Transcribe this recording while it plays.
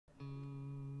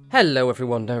Hello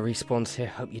everyone, No Respawns here,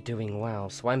 hope you're doing well.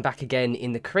 So I'm back again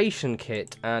in the creation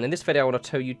kit, and in this video I want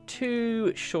to tell you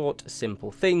two short,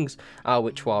 simple things,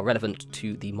 which are relevant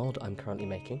to the mod I'm currently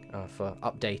making for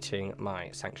updating my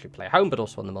Sanctuary Player home, but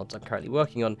also on the mods I'm currently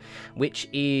working on, which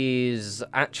is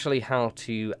actually how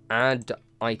to add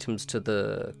items to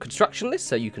the construction list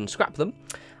so you can scrap them.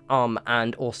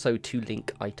 And also to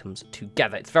link items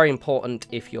together. It's very important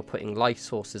if you're putting life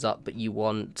sources up, but you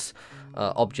want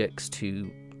objects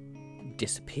to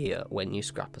disappear when you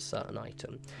scrap a certain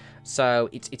item. So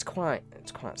it's quite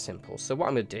simple. So what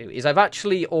I'm going to do is I've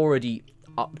actually already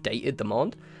updated the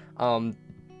mod,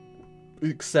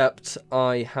 except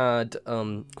I had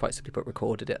quite simply put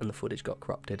recorded it and the footage got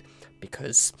corrupted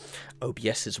because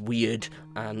OBS is weird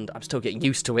and I'm still getting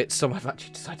used to it, so I've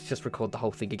actually decided to just record the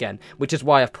whole thing again, which is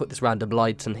why I've put this random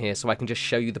lights in here so I can just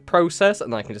show you the process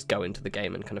and I can just go into the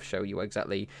game and kind of show you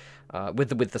exactly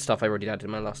with the stuff I already added in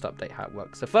my last update how it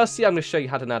works. So firstly I'm going to show you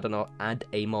how to add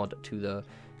a mod to the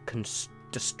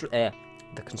construction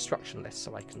list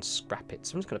so I can scrap it.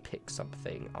 So I'm just going to pick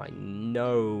something I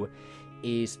know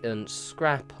isn't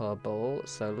scrappable,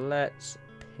 so let's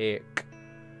pick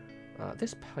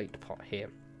this paint pot here.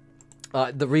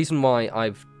 The reason why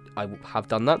I have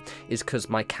done that is because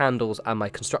my candles and my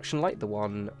construction light, the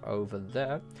one over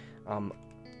there,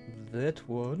 that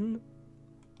one,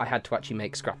 I had to actually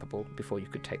make scrappable before you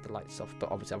could take the lights off,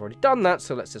 but obviously I've already done that,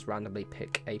 so let's just randomly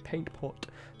pick a paint pot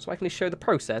so I can show the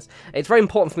process. It's very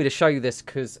important for me to show you this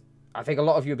because I think a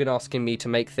lot of you have been asking me to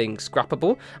make things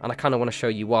scrappable, and I kind of want to show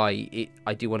you why.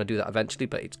 I do want to do that eventually,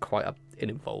 but it's quite an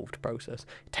involved process.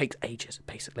 It takes ages,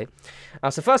 basically.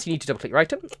 So first you need to double-click your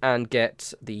item and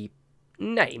get the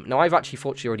name. Now, I've actually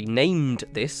fortunately already named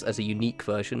this as a unique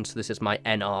version, so this is my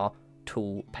NR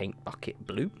Tool Paint Bucket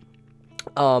Blue.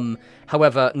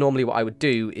 However, normally what I would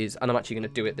do is, and I'm actually going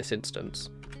to do it this instance,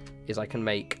 is I can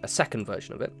make a second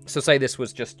version of it. So say this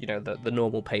was just, you know, the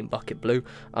normal paint bucket blue.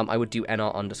 I would do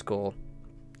NR underscore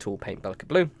tool paint bucket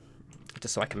blue,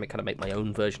 just so I can kind of make my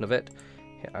own version of it.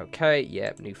 Hit OK,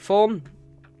 yeah, new form.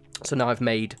 So now I've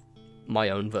made my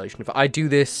own version of it. I do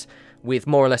this with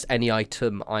more or less any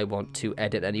item I want to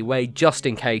edit anyway, just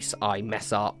in case I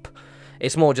mess up.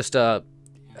 It's more just a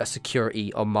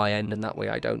security on my end, and that way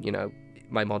I don't, you know,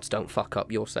 my mods don't fuck up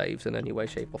your saves in any way,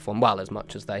 shape, or form. Well, as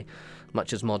much as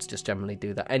mods just generally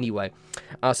do that anyway.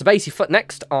 So basically,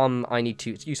 next,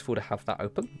 it's useful to have that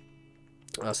open.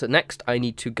 So next, I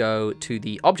need to go to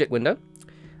the object window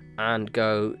and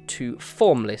go to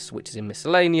form list, which is in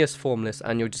miscellaneous form list,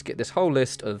 and you'll just get this whole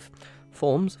list of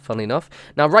forms, funnily enough.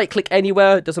 Now, right-click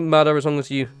anywhere, it doesn't matter as long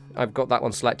as I've got that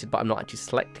one selected, but I'm not actually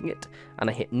selecting it, and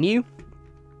I hit new.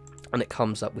 And it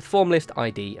comes up with form list,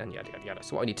 ID, and yada yada yada.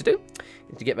 So what I need to do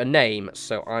is to get my name.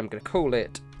 So I'm going to call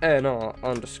it NR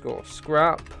underscore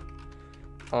scrap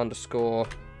underscore,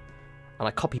 and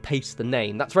I copy paste the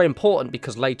name. That's very important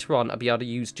because later on I'll be able to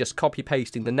use just copy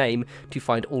pasting the name to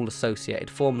find all associated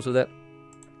forms with it.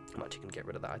 I'm actually going to get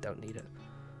rid of that. I don't need it.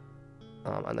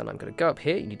 And then I'm going to go up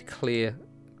here. You need to clear.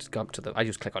 Just go up to I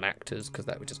just click on actors because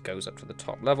that just goes up to the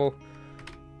top level.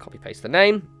 Copy paste the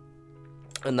name.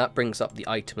 And that brings up the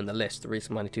item in the list. The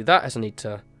reason why I need to do that is I need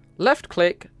to left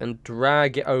click and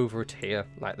drag it over to here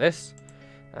like this.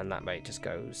 And that way it just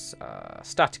goes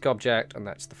static object, and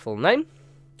that's the full name.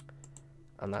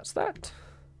 And that's that.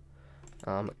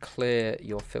 Clear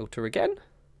your filter again.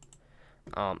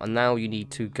 And now you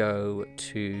need to go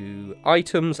to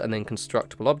items and then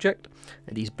constructible object.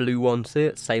 And these blue ones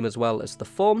here, same as well as the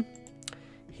form.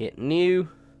 Hit new.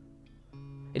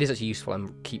 It is actually useful. I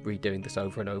keep redoing this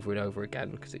over and over and over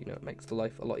again because it makes the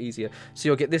life a lot easier. So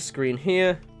you'll get this screen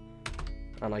here,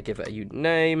 and I give it a unique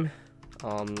name.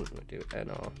 We'll do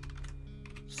NR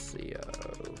CO,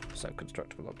 so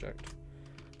constructible object.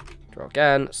 Draw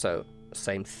again. So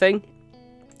same thing.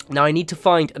 Now I need to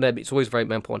find, and it's always very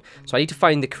important. So I need to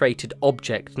find the created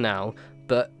object now,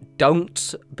 but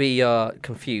don't be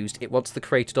confused. It wants the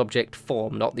created object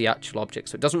form, not the actual object.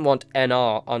 So it doesn't want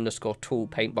NR underscore tool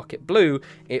paint bucket blue.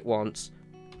 It wants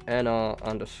NR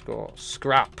underscore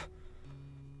scrap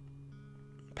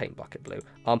paint bucket blue.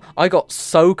 I got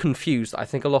so confused that I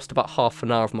think I lost about half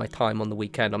an hour of my time on the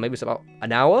weekend, or maybe it's about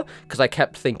an hour, because I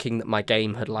kept thinking that my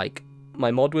game had, like,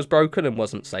 my mod was broken and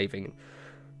wasn't saving.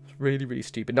 It's really, really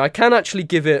stupid. Now I can actually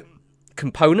give it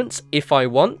components if I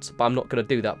want, but I'm not going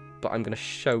to do that. But I'm going to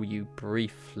show you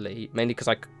briefly, mainly because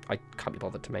I can't be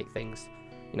bothered to make things,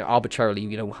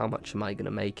 arbitrarily, how much am I going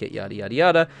to make it, yada, yada,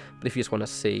 yada. But if you just want to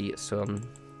see some,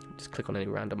 just click on any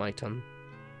random item.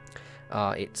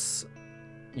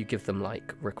 You give them,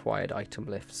 like, required item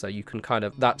lift. So you can kind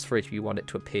of, that's for if you want it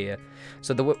to appear.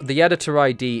 So the editor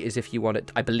ID is if you want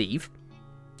it, I believe,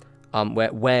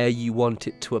 where you want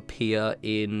it to appear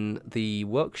in the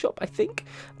workshop, I think,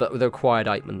 but with the required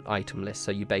item list.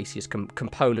 So you basically use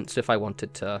components. If I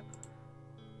wanted to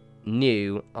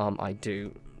new, I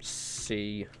do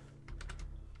C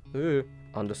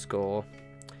underscore,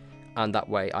 and that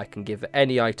way I can give it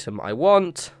any item I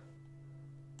want.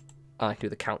 I can do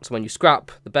the count. So when you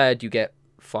scrap the bed, you get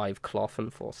 5 cloth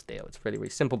and 4 steel. It's really,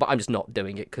 really simple, but I'm just not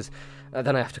doing it because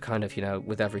then I have to kind of, you know,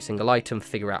 with every single item,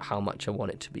 figure out how much I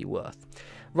want it to be worth.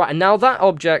 Right, and now that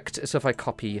object, so if I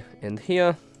copy in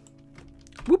here,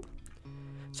 whoop.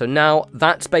 So now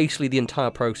that's basically the entire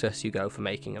process you go for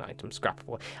making an item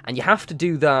scrappable. And you have to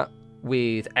do that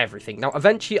with everything. Now,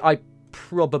 eventually, I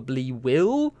probably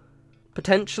will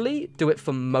potentially do it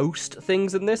for most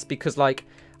things in this because, like,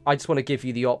 I just want to give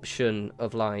you the option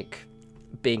of, like,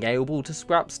 being able to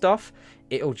scrap stuff.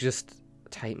 It'll just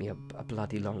take me a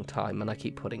bloody long time and I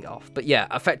keep putting it off. But yeah,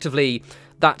 effectively,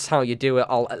 that's how you do it.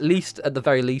 I'll at the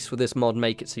very least with this mod,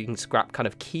 make it so you can scrap kind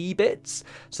of key bits.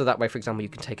 So that way, for example, you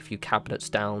can take a few cabinets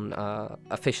down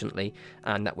efficiently,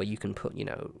 and that way you can put, you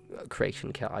know,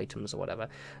 creation kit items or whatever.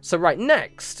 So right,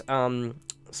 next,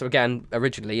 so again,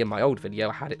 originally in my old video,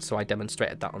 I had it so I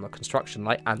demonstrated that on the construction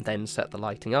light and then set the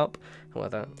lighting up.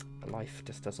 However, life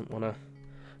just doesn't want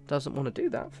to do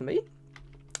that for me.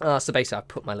 So basically, I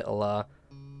put my little,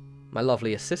 my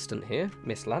lovely assistant here,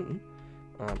 Miss Lantern.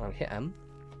 I'll hit M.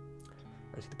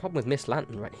 And the problem with Miss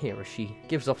Lantern right here is she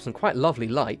gives off some quite lovely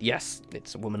light. Yes,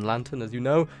 it's a woman lantern, as you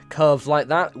know. Curves like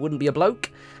that, it wouldn't be a bloke.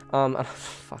 And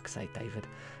fuck's sake, David.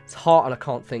 It's hot and I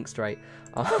can't think straight.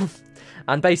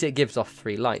 And basically it gives off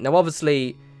 3 light. Now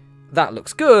obviously that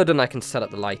looks good and I can set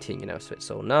up the lighting, you know, so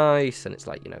it's all nice and it's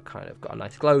like, you know, kind of got a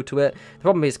nice glow to it. The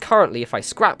problem is currently if I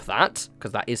scrap that,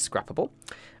 because that is scrappable,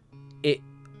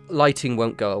 lighting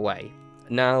won't go away.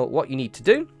 Now what you need to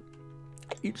do,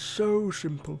 it's so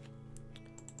simple.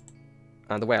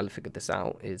 And the way I figured this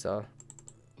out is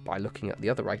by looking at the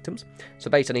other items. So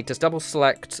basically I need to double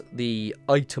select the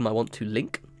item I want to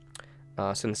link.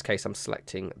 So in this case I'm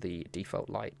selecting the default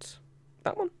light,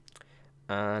 that one.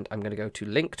 And I'm going to go to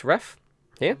linked ref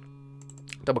here,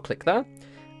 double click there,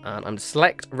 and I'm going to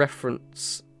select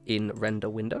reference in render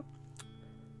window,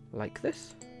 like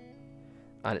this.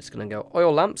 And it's going to go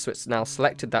oil lamp, so it's now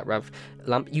selected that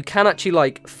lamp. You can actually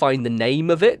like find the name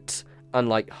of it and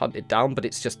like hunt it down, but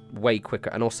it's just way quicker.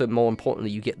 And also more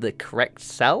importantly, you get the correct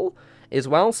cell as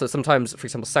well. So sometimes, for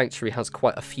example, Sanctuary has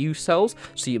quite a few cells,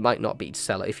 so you might not be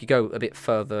seller. If you go a bit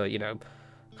further, you know,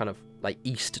 kind of like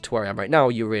east to where I am right now,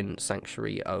 you're in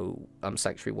Sanctuary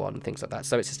Sanctuary 1 and things like that.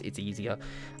 So it's easier.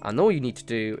 And all you need to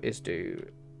do is do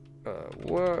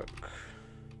work.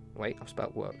 Wait, I've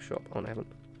spelled workshop. Oh, no, I haven't.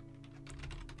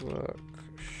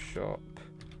 Workshop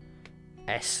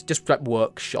S, just like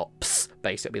workshops,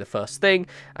 basically the first thing,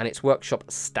 and it's workshop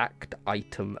stacked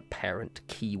item parent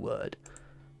keyword,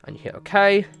 and you hit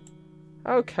OK,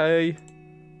 OK,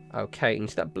 OK, and you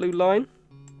see that blue line?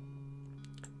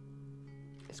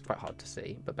 It's quite hard to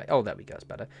see, but oh, there we go, it's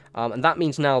better. And that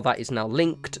means now that is now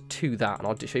linked to that, and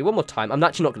I'll just show you one more time. I'm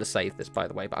actually not going to save this, by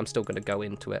the way, but I'm still going to go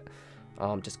into it,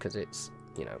 just because it's,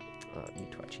 you know, you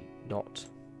need to actually not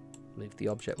move the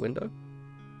object window,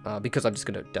 because I'm just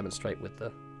going to demonstrate with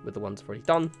the ones I've already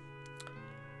done.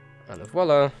 And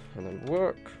voila, and then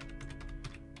work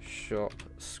shop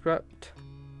script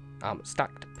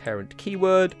stacked parent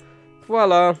keyword,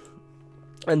 voila,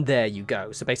 and there you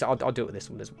go. So basically I'll do it with this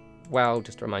one as well,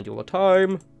 just to remind you all the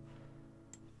time.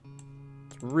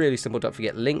 It's really simple. Don't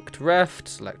forget linked ref,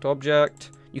 select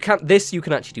object. You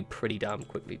can actually do pretty damn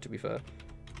quickly, to be fair.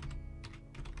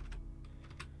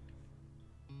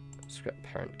 Script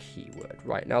parent keyword.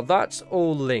 Right, now that's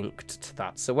all linked to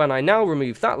that. So when I now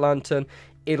remove that lantern,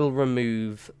 it'll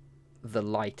remove the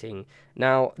lighting.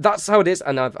 Now, that's how it is,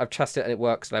 and I've tested it and it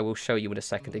works, and I will show you in a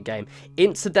second in game.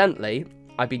 Incidentally,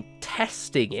 I've been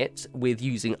testing it with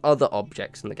using other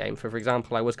objects in the game. For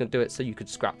example, I was going to do it so you could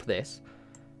scrap this,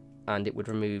 and it would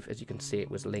remove, as you can see, it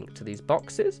was linked to these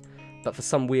boxes, but for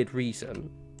some weird reason,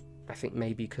 I think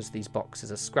maybe because these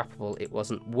boxes are scrappable, it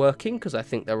wasn't working, because I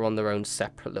think they're on their own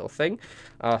separate little thing.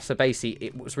 So basically,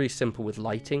 it was really simple with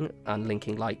lighting and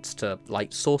linking lights to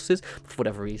light sources. For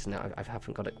whatever reason, I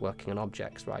haven't got it working on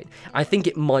objects, right? I think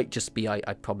it might just be I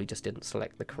probably just didn't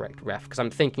select the correct ref, because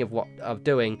I'm thinking of what I'm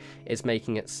doing is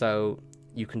making it so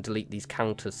you can delete these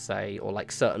counters, say, or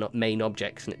like certain main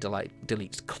objects, and it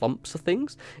deletes clumps of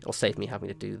things. It'll save me having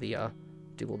to do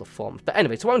all the forms. But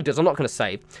anyway, so what I'm going to do is I'm not going to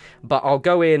save, but I'll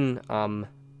go in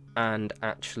and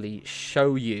actually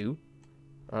show you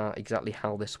exactly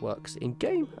how this works in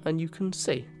game, and you can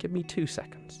see. Give me 2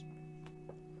 seconds.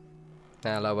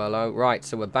 Hello. Right,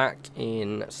 so we're back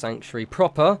in Sanctuary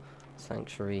proper.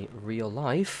 Sanctuary real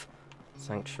life.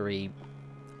 Sanctuary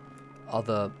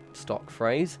other stock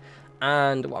phrase.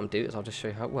 And what I'm doing is I'll just show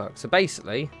you how it works. So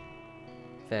basically,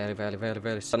 very, and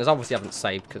as obviously I haven't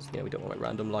saved because, you know, we don't want like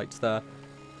random lights there.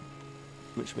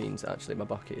 Which means actually my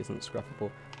bucket isn't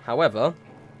scrappable. However,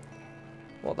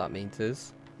 what that means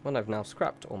is when I've now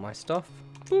scrapped all my stuff,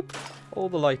 boop, all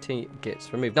the lighting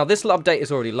gets removed. Now this little update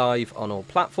is already live on all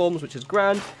platforms, which is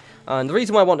grand. And the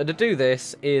reason why I wanted to do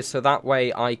this is so that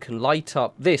way I can light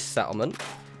up this settlement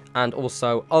and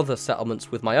also other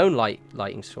settlements with my own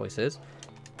lighting choices.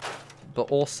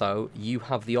 But also, you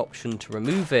have the option to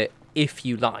remove it if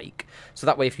you like. So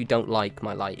that way, if you don't like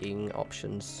my lighting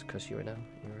options, because you're a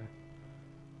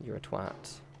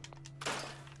twat,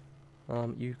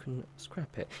 you can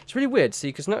scrap it. It's really weird. So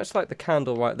you can notice like the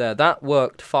candle right there. That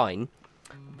worked fine.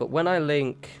 But when I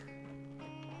link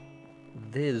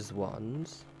these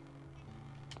ones,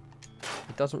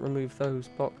 it doesn't remove those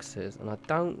boxes, and I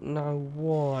don't know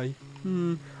why.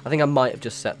 I think I might have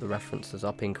just set the references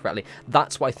up incorrectly.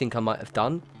 That's what I think I might have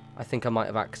done. I think I might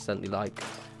have accidentally, like,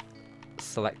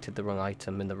 selected the wrong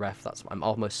item in the ref. That's I'm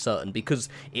almost certain, because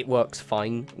it works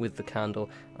fine with the candle.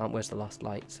 Where's the last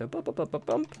light? So,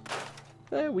 bump.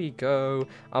 There we go.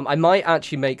 I might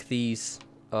actually make these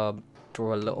draw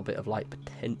a little bit of light,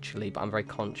 potentially, but I'm very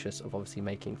conscious of obviously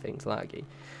making things laggy.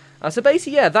 So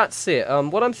basically, yeah, that's it.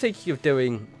 What I'm thinking of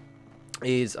doing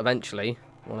is eventually,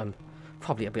 well, I'm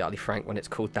probably a bit utterly frank when it's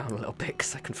cooled down a little bit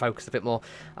because I can focus a bit more.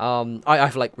 I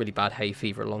have like really bad hay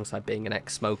fever alongside being an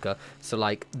ex-smoker, so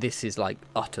like this is like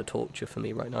utter torture for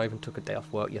me right now. I even took a day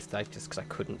off work yesterday just because I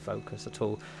couldn't focus at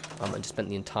all, and just spent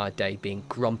the entire day being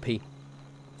grumpy.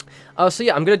 So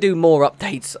yeah, I'm going to do more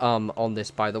updates on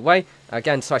this, by the way.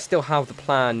 Again, so I still have the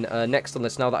plan next on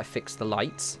this. Now that I fixed the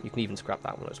lights, you can even scrap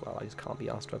that one as well. I just can't be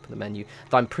asked to open the menu.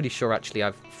 Though I'm pretty sure, actually,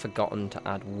 I've forgotten to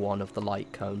add one of the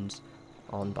light cones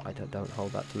on, but I don't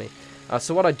hold that to me.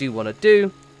 So what I do want to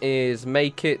do is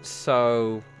make it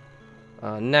so...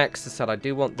 next, I said I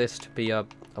do want this to be a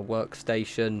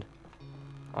workstation.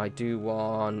 I do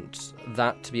want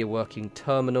that to be a working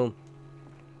terminal.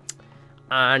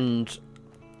 And...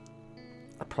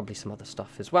 probably some other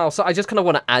stuff as well. So I just kind of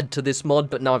want to add to this mod,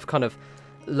 but now I've kind of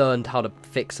learned how to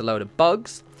fix a load of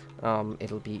bugs.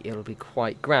 It'll be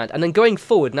quite grand. And then going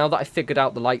forward, now that I figured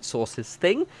out the light sources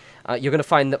thing, you're going to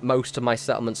find that most of my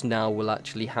settlements now will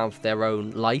actually have their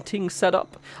own lighting set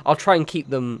up. I'll try and keep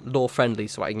them law friendly,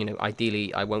 so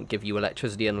ideally I won't give you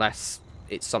electricity unless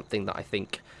it's something that I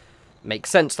think makes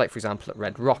sense. Like for example at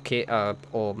Red Rocket,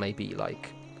 or maybe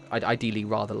like I'd ideally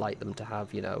rather like them to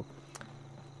have, you know,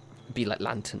 be like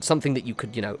lanterns, something that you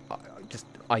could, you know, just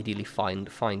ideally find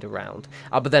around.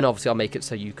 But then obviously I'll make it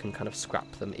so you can kind of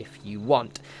scrap them if you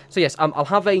want. So yes, I'll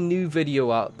have a new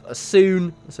video up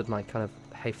soon. So my kind of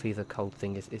hay fever cold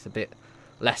thing is a bit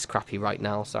less crappy right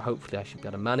now, so hopefully I should be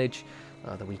able to manage.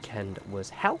 The weekend was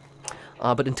hell.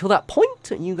 But until that point,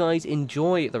 you guys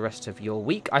enjoy the rest of your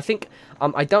week. I think,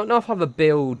 I don't know if I have a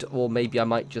build, or maybe I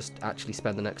might just actually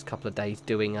spend the next couple of days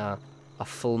doing a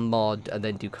full mod and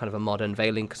then do kind of a mod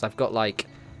unveiling, because I've got, like,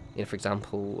 you know, for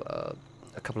example,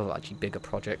 a couple of actually bigger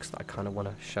projects that I kind of want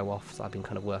to show off, so I've been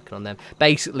kind of working on them.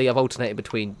 Basically, I've alternated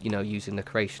between, you know, using the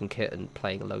creation kit and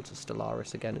playing loads of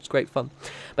Stellaris again. It's great fun.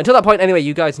 But until that point, anyway,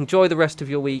 you guys enjoy the rest of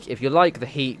your week. If you like the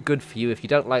heat, good for you. If you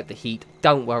don't like the heat,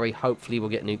 don't worry. Hopefully we'll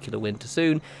get nuclear winter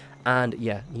soon. And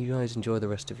yeah, you guys enjoy the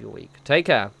rest of your week. Take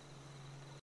care.